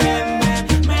vaivén, ven, ven,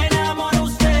 me enamora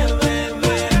usted, ven,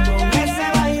 ven. Con ese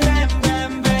vaivén,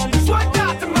 ven, ven,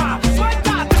 suéltate más,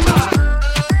 suéltate más.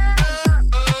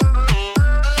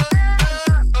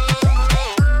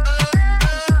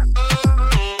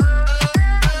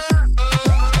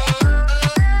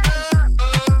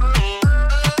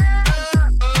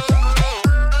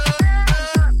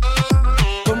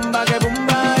 Bumba que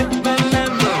bumba, ven, ven,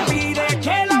 ven. Pide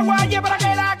que la guaye para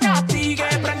que la castigue.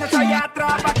 Prende esa allá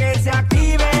atrás para que se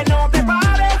active. No te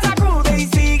pares, sacude y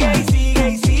sigue, y sigue,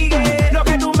 y sigue. Lo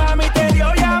que tu mami te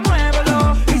dio ya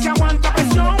muévelo. Y si aguanta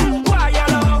presión,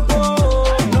 guáyalo. Oh,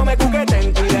 no me cuques,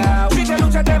 ten cuidado. Si te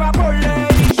lucha te va por ley.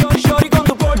 Shorty con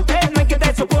tu porte, no hay que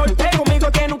te soporte.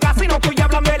 Conmigo tiene un casino, estoy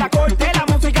hablando de la corte. La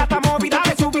música está movida,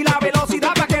 le subí la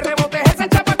velocidad para que rebotes esa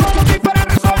chapa como si fuera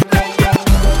resorte.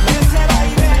 Ese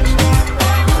vaivén, ven,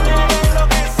 ven, me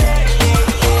enloquece, yeah,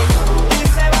 yeah.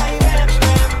 Ese vaivén,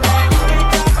 ven, ven,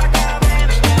 echa pa' acá, ven,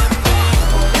 ven, ven.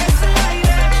 Ese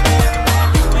vaivén, ven,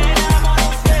 ven, me enamora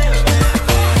usted, ven, ven.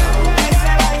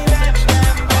 Ese vaivén, ven,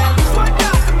 ven,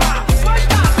 suéltate más,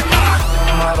 suéltate más.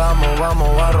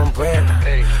 Vamos a romper.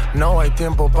 No hay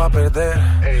tiempo pa' perder.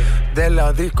 De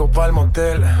la disco pa'l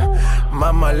motel.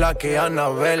 Más mala que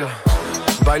Anabel.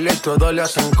 Baile y todo le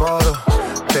hacen coro.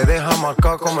 Te deja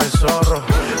marcado como el zorro.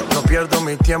 No pierdo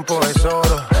mi tiempo, es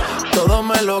oro. Todo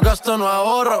me lo gasto, no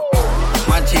ahorro.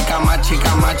 Más chica, más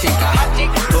chica, más chica.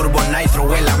 Turbo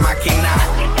Nitro en la máquina.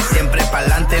 siempre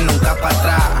pa'lante, nunca para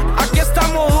atrás. Aquí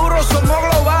estamos duros, somos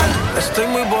global. Estoy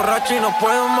muy borracho y no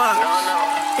puedo más.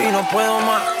 Y no puedo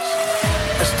más.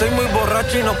 Estoy muy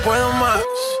borracho y no puedo más.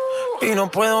 Y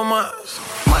no puedo más.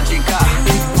 Machica,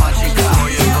 machica,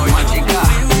 machica,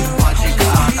 machica, machica,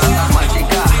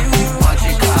 machica,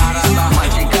 machica, machica,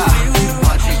 machica,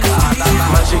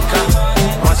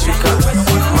 machica, machica,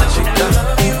 machica, machica,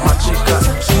 machica,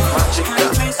 machica.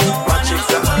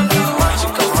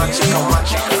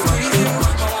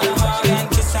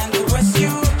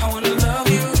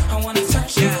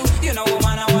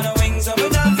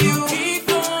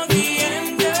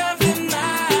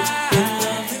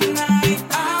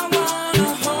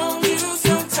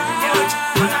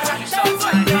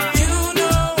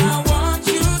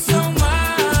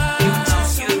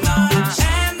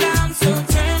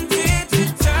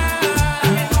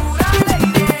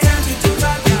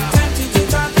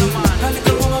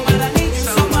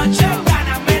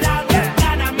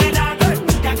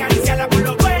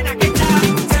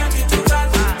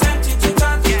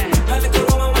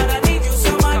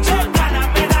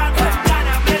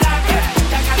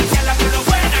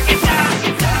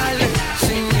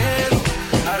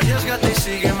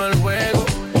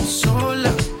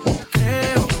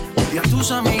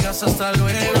 Hasta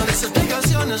luego,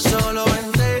 desexplicaciones solo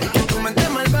vente. Que tu mente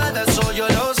malvada, eso yo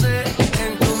lo sé.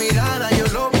 En tu mirada yo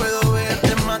lo puedo ver.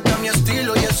 Te mata mi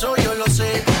estilo y eso yo lo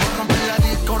sé. Rompe la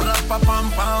disco, rapa,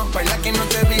 pam, pam. Baila que no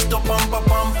te he visto, pam, pam,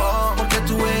 pam, pam. Porque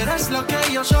tú eres lo que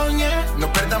yo soñé.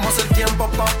 No perdamos el tiempo,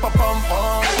 pam, pam, pam,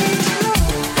 pam.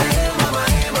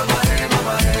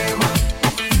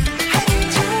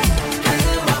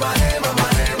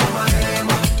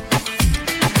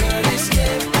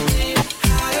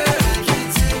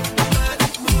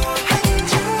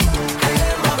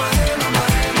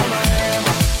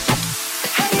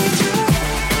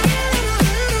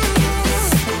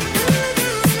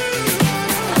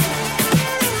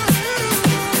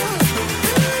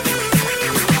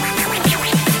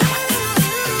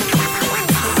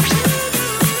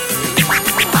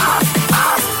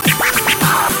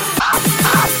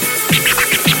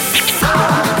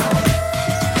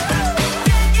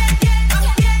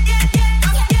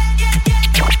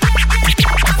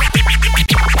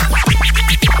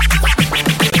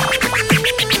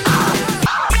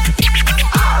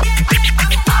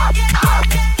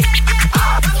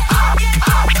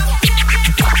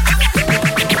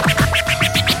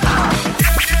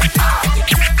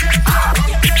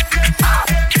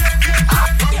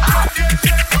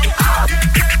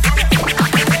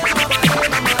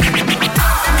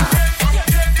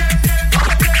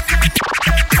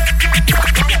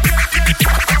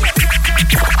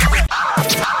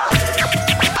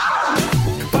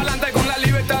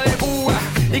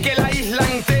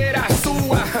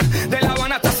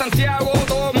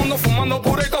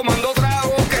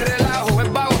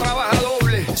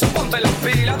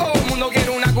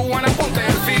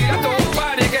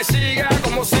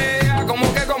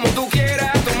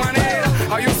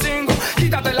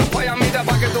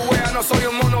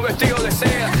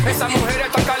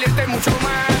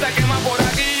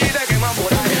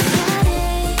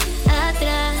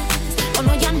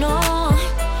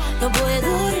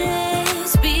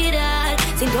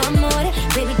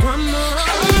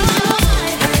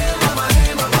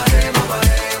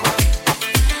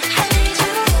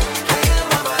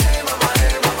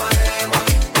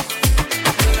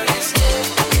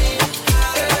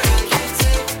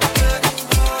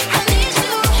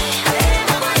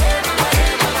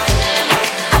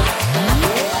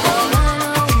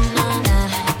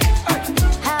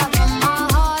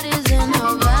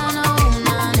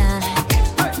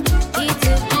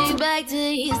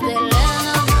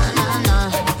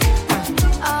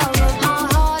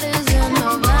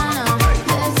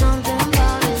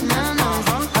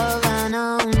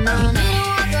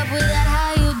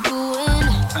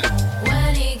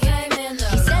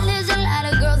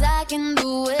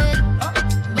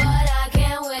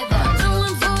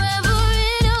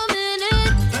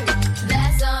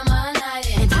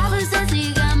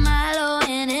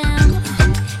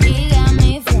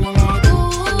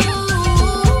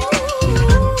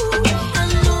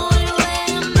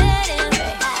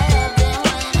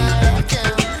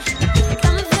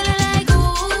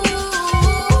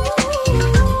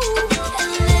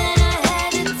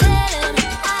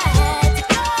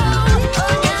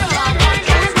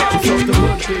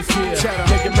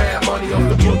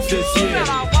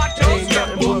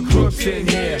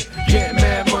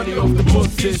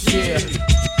 this year.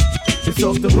 It's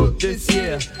off the hook this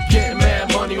year. Getting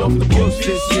mad money off the books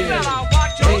this year.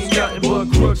 Ain't nothing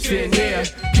but crooks in here.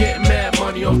 Getting mad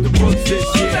money off the books this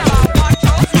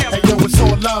year. it's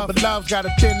all love, but love's got a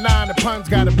thin line, and puns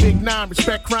got a big nine.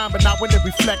 Respect crime, but not when it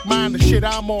reflect mine. The shit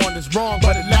I'm on is wrong,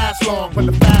 but it lasts long. When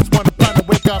the fast one, I'm to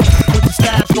wake up with the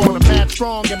stash on. I'm mad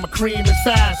strong, and my cream is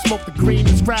fast. Smoke the green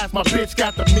is grass, my bitch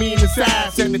got the meanest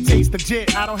ass, and it tastes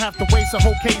legit. I don't have to waste a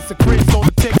whole case of grits. All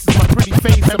it takes is my pretty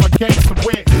face and my gangster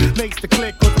wit. Lace the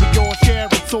click, cause we all share,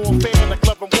 it's all fair. Like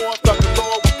love and war, thug and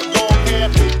law with the long hair.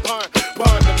 Big pun,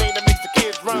 the name that makes the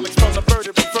kids run. Like spells a bird,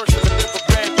 it reverse of a different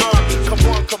brand run.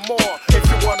 Come on, if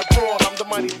you wanna brawl, I'm the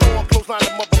money thorn. Close line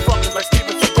of motherfuckers like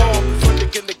Steven Seagal. When they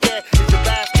get in the cat, is your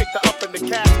ass kicked up in the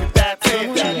casket. That's it.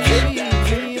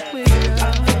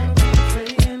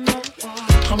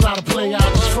 I'm not a player, I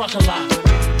just fuck a lot.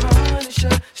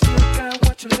 Still got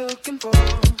what you're looking for.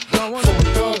 From a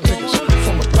thug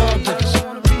niggas.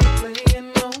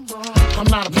 I'm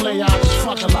not a player, I just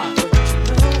fuck a lot.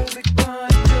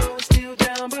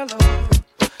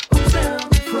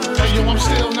 Hey yo, I'm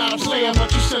still not a player,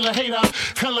 but you still a hater.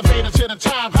 Elevator to the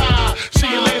top high. See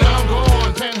you later, I'm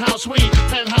gone. Penthouse suite,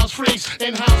 penthouse freaks,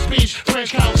 in-house beach,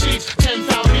 French couch seats,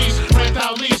 10,000 east, rent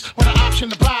out lease with an option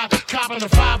to buy. Copping the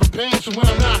 5 bands from when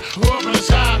I'm not. Up in the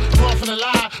sky, off in the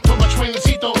lie. Put my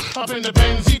twincito up in the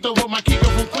Benzito with my Kiko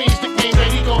from Queens, nickname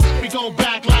Redico. We go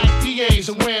back like DAs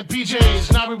and wearing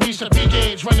PJs. Now we reach the peak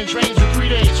age, running trains for 3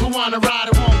 days. Who wanna ride?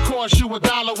 It won't cost you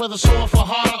 $1. Whether sore for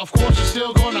harder, of course you're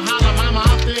still gonna holler. Mama,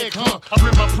 I'm thick, huh? I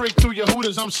rip my prick through your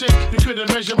hooters, I'm sick. You couldn't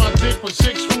measure my dick with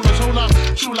 6 rulers. Hold up,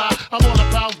 true lie, I'm all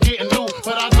about getting loot,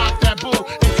 but I knock that bull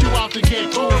if you out to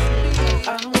get cool.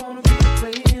 I don't wanna be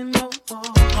playing no more.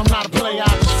 I'm not a player, I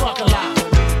just fuck a lot.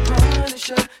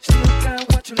 Punisher, still got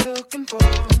what you're looking for.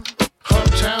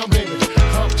 Uptown, baby,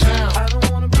 uptown. I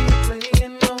don't wanna be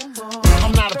playing no more.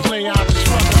 I'm not a player, I just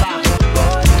fuck a lot.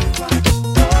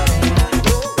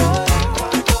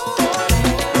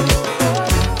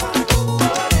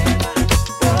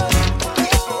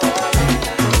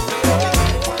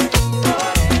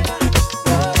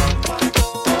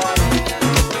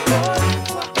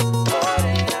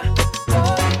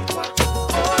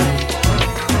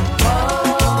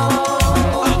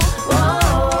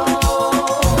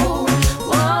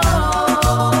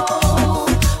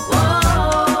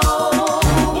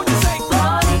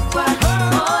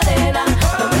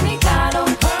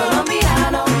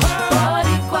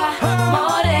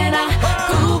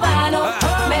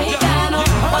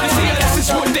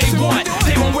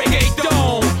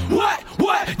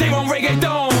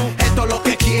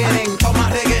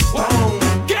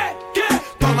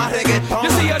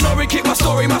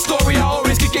 My story, I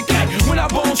always kick it cat. When I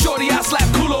bone shorty, I slap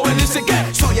culo and this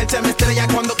again. Soy el tema estrella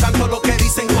cuando canto lo que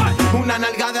dicen. Una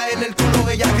nalgada en el culo,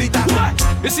 ella grita.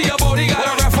 You see a body got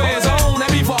a rap for his own.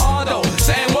 That be for Aldo,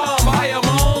 San Juan,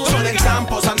 Bayamón. Soy del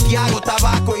campo, Santiago,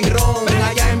 tabaco y ron.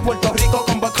 Allá en Puerto Rico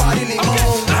con Bacardi y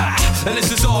limón. And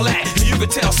this is all that. You can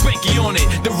tell Spanky on it.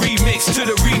 The remix to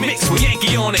the remix with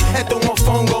Yankee on it. Esto es un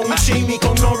mofongo, un shimmy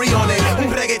con nori on it.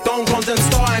 Un reggaeton con Zen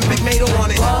Star and Big Mato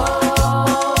on it.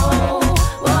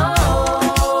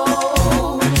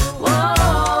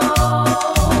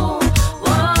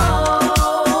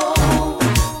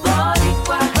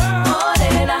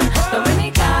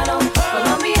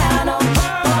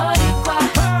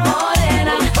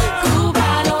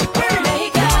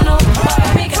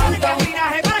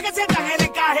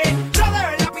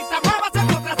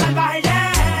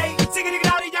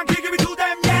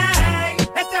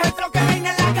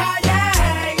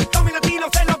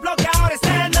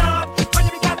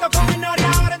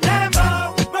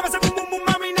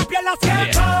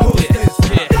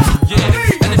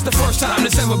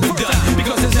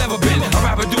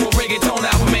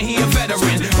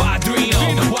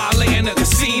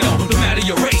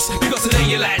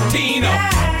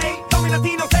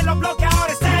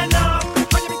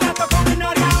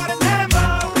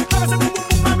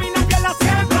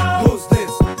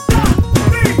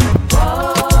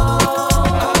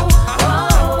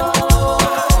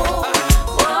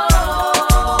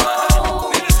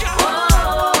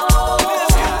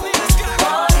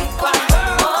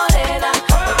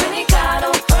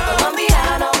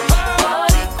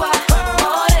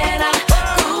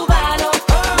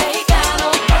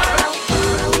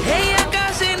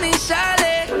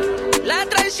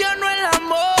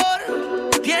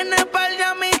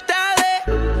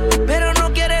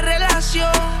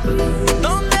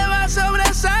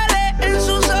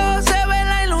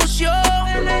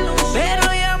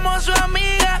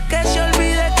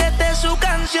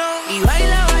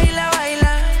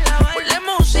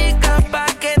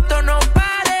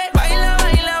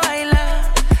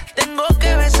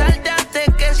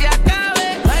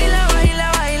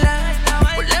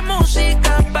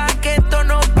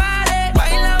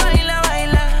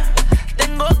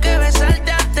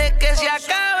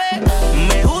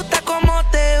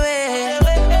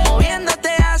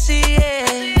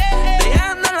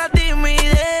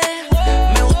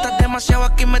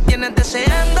 tienes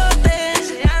deseándote,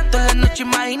 toda la noche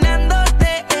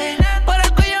imaginándote, por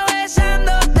el cuello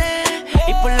besándote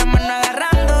y por la mano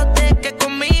agarrándote, que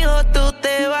conmigo tú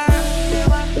te vas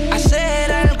a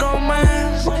hacer algo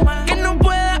más que no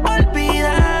puedas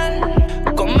olvidar.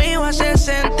 Conmigo haces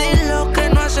sentir lo que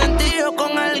no has sentido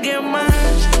con alguien más.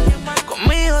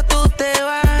 Conmigo tú te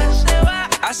vas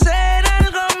a hacer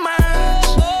algo más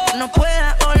que no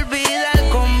puedas olvidar.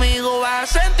 Conmigo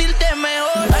vas a sentirte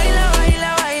mejor. Baila,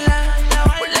 baila, baila,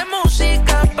 ponle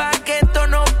música pa' que esto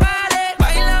no pare.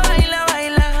 Baila, baila,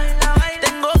 baila,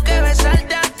 tengo que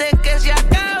besarte antes que se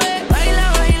acabe.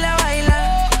 Baila, baila,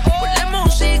 baila, ponle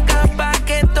música pa'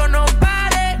 que esto no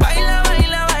pare. Baila,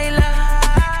 baila, baila,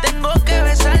 tengo que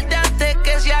besarte antes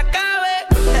que se acabe.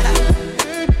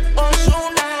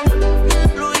 Ozuna,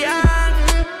 Luyan,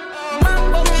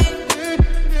 Mambo King,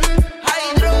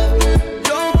 Hydro,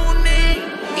 Johnny.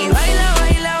 Y baila,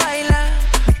 baila, baila,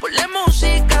 ponle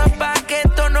música pa' que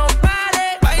esto no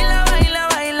pare. Baila, baila,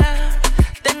 baila,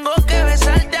 tengo que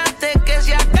besarte antes que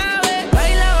se acabe.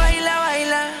 Baila, baila,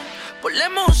 baila, ponle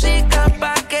música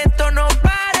pa' que esto no